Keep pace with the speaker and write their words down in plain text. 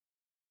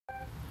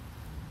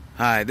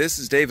Hi, this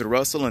is David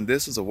Russell, and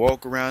this is a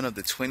walk around of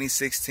the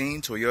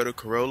 2016 Toyota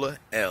Corolla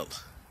L.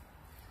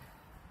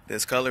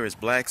 This color is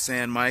black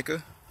sand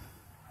mica.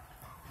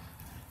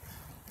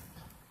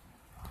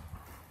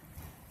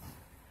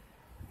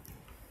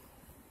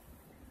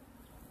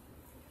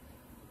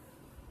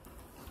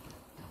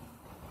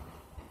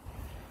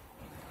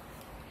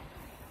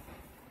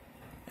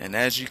 And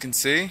as you can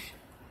see,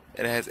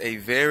 it has a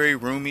very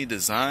roomy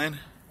design.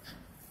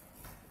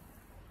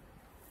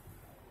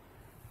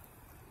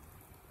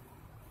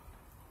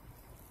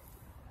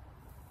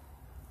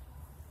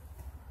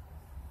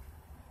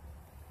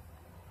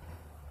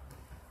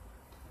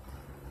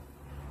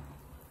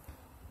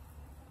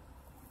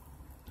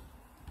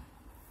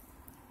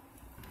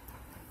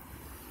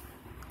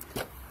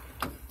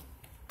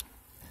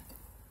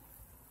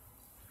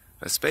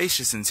 A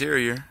spacious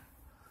interior.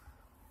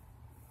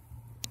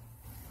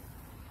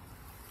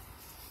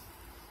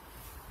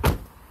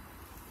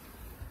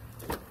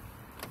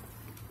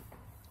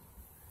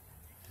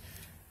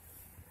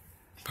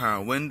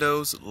 Power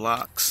windows,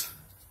 locks,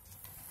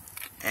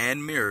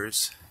 and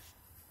mirrors.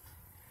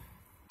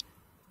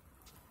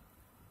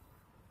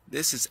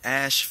 This is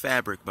ash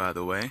fabric, by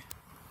the way.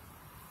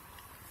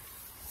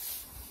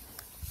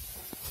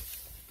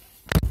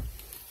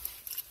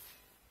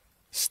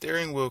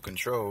 Steering wheel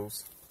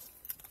controls.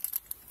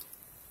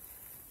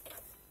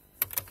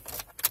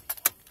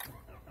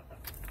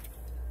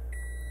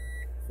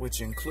 Which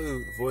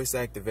include voice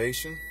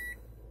activation,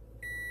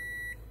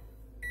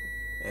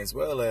 as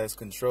well as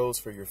controls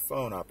for your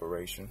phone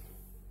operation.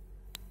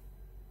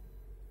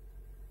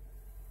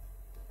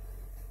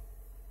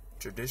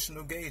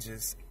 Traditional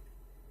gauges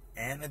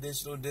and a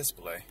digital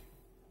display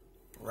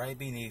right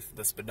beneath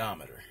the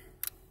speedometer.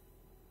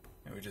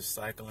 And we're just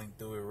cycling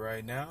through it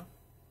right now.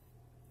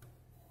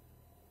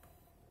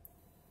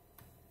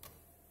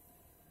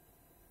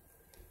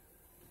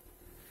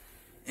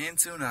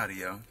 In-tune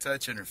audio,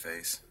 touch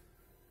interface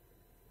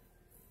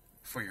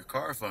for your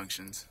car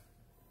functions,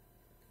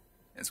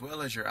 as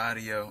well as your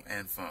audio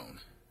and phone.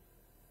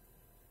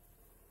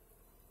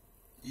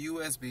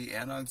 USB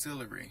and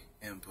auxiliary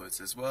inputs,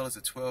 as well as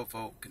a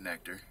 12-volt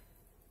connector.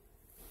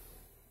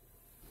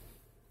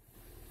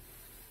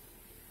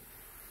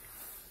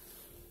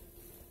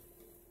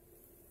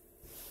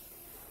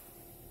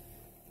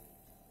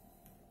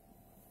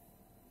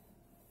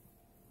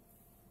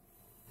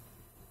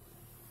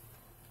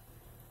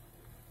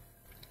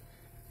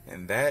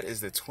 And that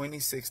is the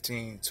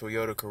 2016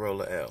 Toyota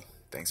Corolla L.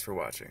 Thanks for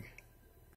watching.